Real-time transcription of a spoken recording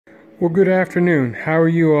Well, good afternoon. How are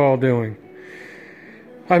you all doing?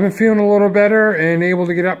 I've been feeling a little better and able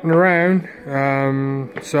to get up and around,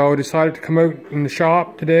 so I decided to come out in the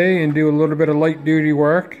shop today and do a little bit of light duty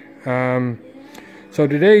work. So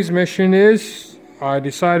today's mission is I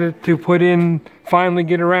decided to finally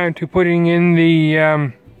get around to putting in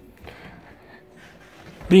the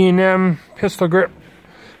B&M pistol grip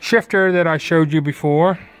shifter that I showed you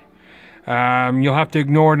before. You'll have to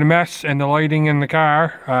ignore the mess and the lighting in the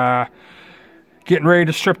car. Getting ready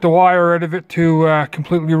to strip the wire out of it to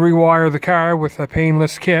completely rewire the car with a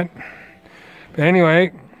painless kit. But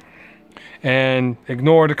anyway, and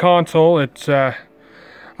ignore the console. It's a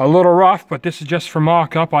little rough, but this is just for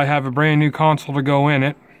mock-up. I have a brand new console to go in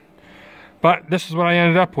it. But this is what I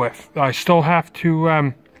ended up with. I still have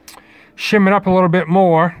to shim it up a little bit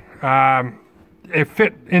more. It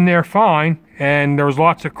fit in there fine, and there was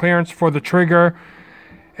lots of clearance for the trigger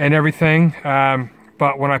and everything.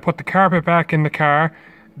 But when I put the carpet back in the car,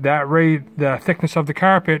 the thickness of the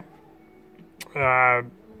carpet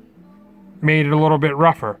made it a little bit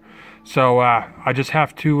rougher. So I just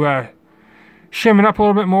have to shim it up a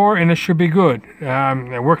little bit more, and it should be good.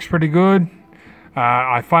 It works pretty good.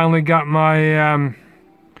 I finally got my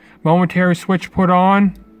momentary switch put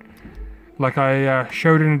on, like I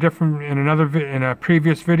showed in a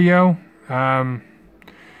previous video.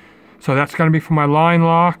 So that's going to be for my line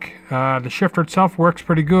lock. The shifter itself works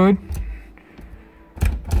pretty good.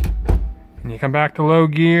 And you come back to low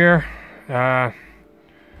gear,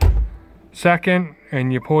 second,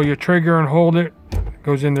 and you pull your trigger and hold it. It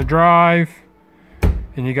goes into drive,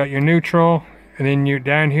 and you got your neutral, and then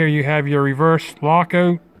down here you have your reverse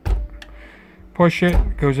lockout. Push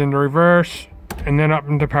it, goes into reverse, and then up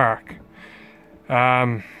into park.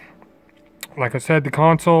 Like I said, the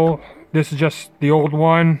console, this is just the old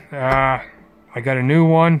one. I got a new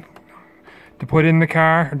one to put in the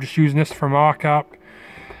car. I'm just using this for mock-up.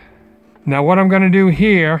 Now what I'm going to do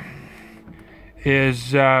here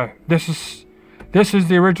is this is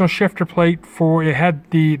the original shifter plate for it.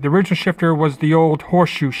 Had the original shifter was the old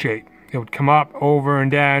horseshoe shape. It would come up, over,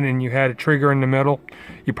 and down, and you had a trigger in the middle.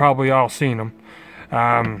 You probably all seen them.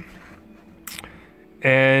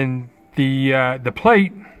 And the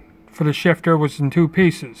plate for the shifter was in two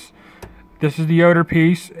pieces. This is the outer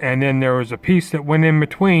piece, and then there was a piece that went in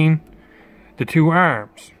between the two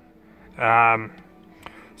arms.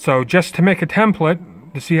 So just to make a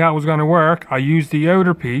template to see how it was going to work, I used the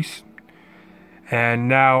outer piece, and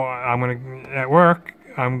now at work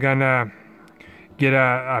I'm gonna get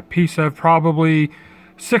a piece of probably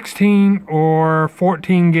 16 or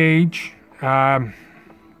 14 gauge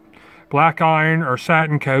black iron or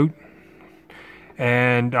satin coat,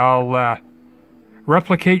 and I'll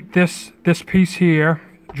replicate this piece here,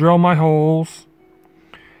 drill my holes,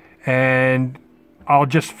 and I'll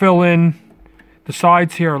just fill in the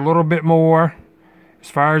sides here a little bit more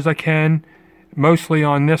as far as I can, mostly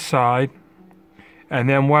on this side. And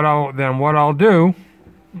then what I'll do,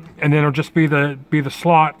 and then it'll just be the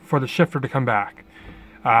slot for the shifter to come back.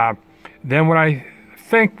 Then what I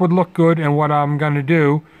think would look good, and what I'm going to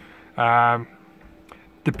do,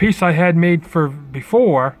 the piece I had made for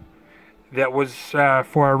before, that was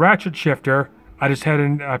for a ratchet shifter, I just had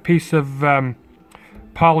a piece of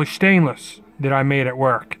polished stainless that I made at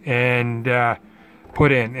work and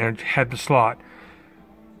put in, and it had the slot.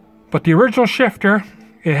 But the original shifter,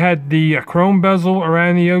 it had the chrome bezel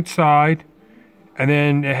around the outside, and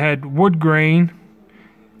then it had wood grain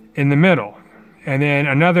in the middle, and then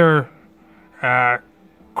another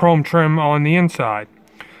chrome trim on the inside.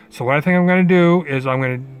 So what I think I'm going to do is I'm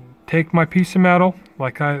going to take my piece of metal,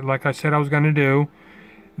 like I said I was going to do.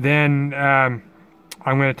 Then I'm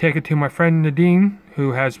going to take it to my friend Nadine,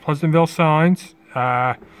 who has Pleasantville Signs.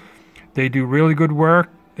 They do really good work,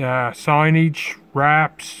 signage,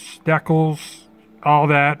 wraps, decals, all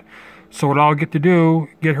that. So what I'll get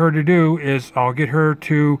her to do is I'll get her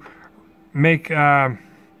to make a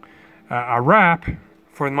wrap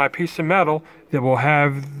for my piece of metal that will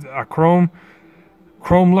have a chrome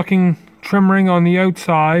looking trim ring on the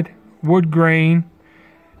outside, wood grain,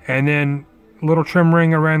 and then a little trim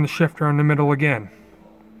ring around the shifter in the middle again.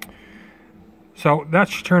 So that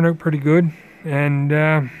should turn out pretty good, and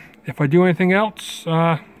if I do anything else,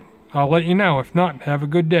 I'll let you know. If not, have a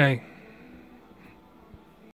good day.